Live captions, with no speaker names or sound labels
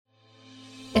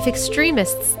If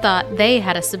extremists thought they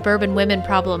had a suburban women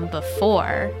problem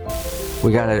before,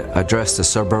 we got to address the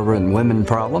suburban women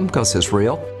problem because it's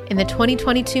real. In the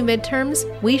 2022 midterms,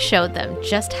 we showed them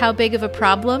just how big of a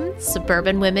problem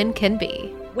suburban women can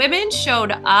be. Women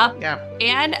showed up,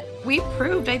 and we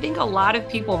proved, I think, a lot of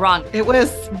people wrong. It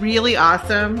was really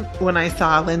awesome when I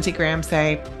saw Lindsey Graham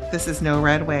say, "This is no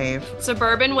red wave."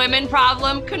 Suburban women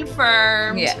problem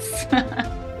confirmed. Yes.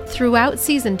 Throughout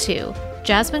season 2,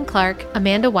 Jasmine Clark,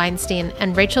 Amanda Weinstein,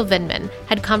 and Rachel Vindman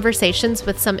had conversations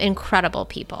with some incredible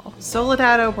people.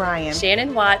 Soledad O'Brien,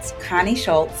 Shannon Watts, Connie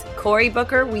Schultz, Cory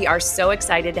Booker, we are so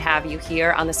excited to have you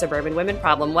here on the Suburban Women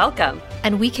Problem. Welcome.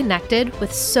 And we connected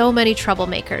with so many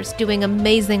troublemakers doing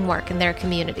amazing work in their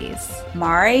communities.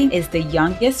 Mari is the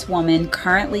youngest woman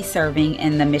currently serving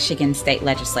in the Michigan State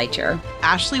Legislature.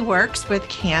 Ashley works with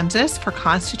Kansas for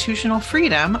Constitutional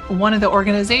Freedom, one of the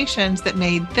organizations that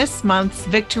made this month's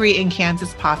Victory in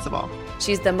Kansas possible.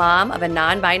 She's the mom of a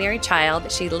non-binary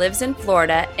child. She lives in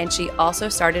Florida, and she also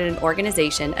started an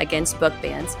organization against book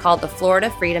bans called the Florida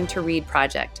Freedom to Read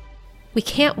Project. We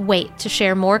can't wait to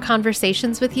share more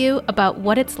conversations with you about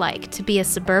what it's like to be a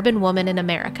suburban woman in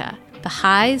America, the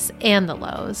highs and the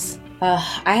lows.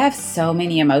 I have so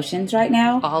many emotions right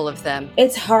now. All of them.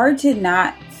 It's hard to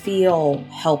not feel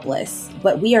helpless,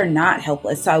 but we are not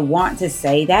helpless. So I want to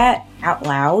say that out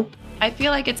loud. I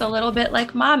feel like it's a little bit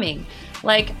like momming.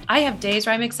 Like, I have days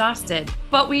where I'm exhausted,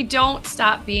 but we don't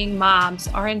stop being moms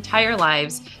our entire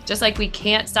lives, just like we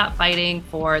can't stop fighting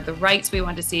for the rights we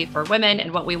want to see for women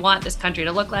and what we want this country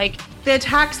to look like. The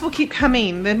attacks will keep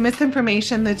coming, the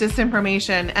misinformation, the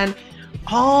disinformation, and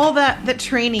all the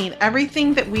training,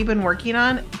 everything that we've been working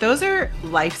on, those are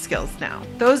life skills now.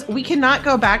 We cannot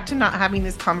go back to not having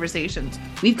these conversations.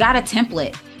 We've got a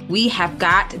template. We have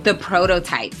got the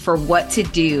prototype for what to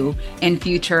do in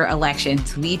future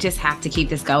elections. We just have to keep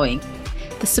this going.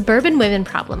 The Suburban Women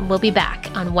Problem will be back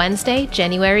on Wednesday,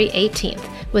 January 18th,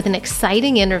 with an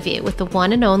exciting interview with the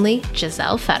one and only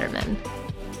Giselle Fetterman.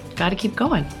 Got to keep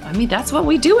going. I mean, that's what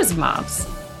we do as moms.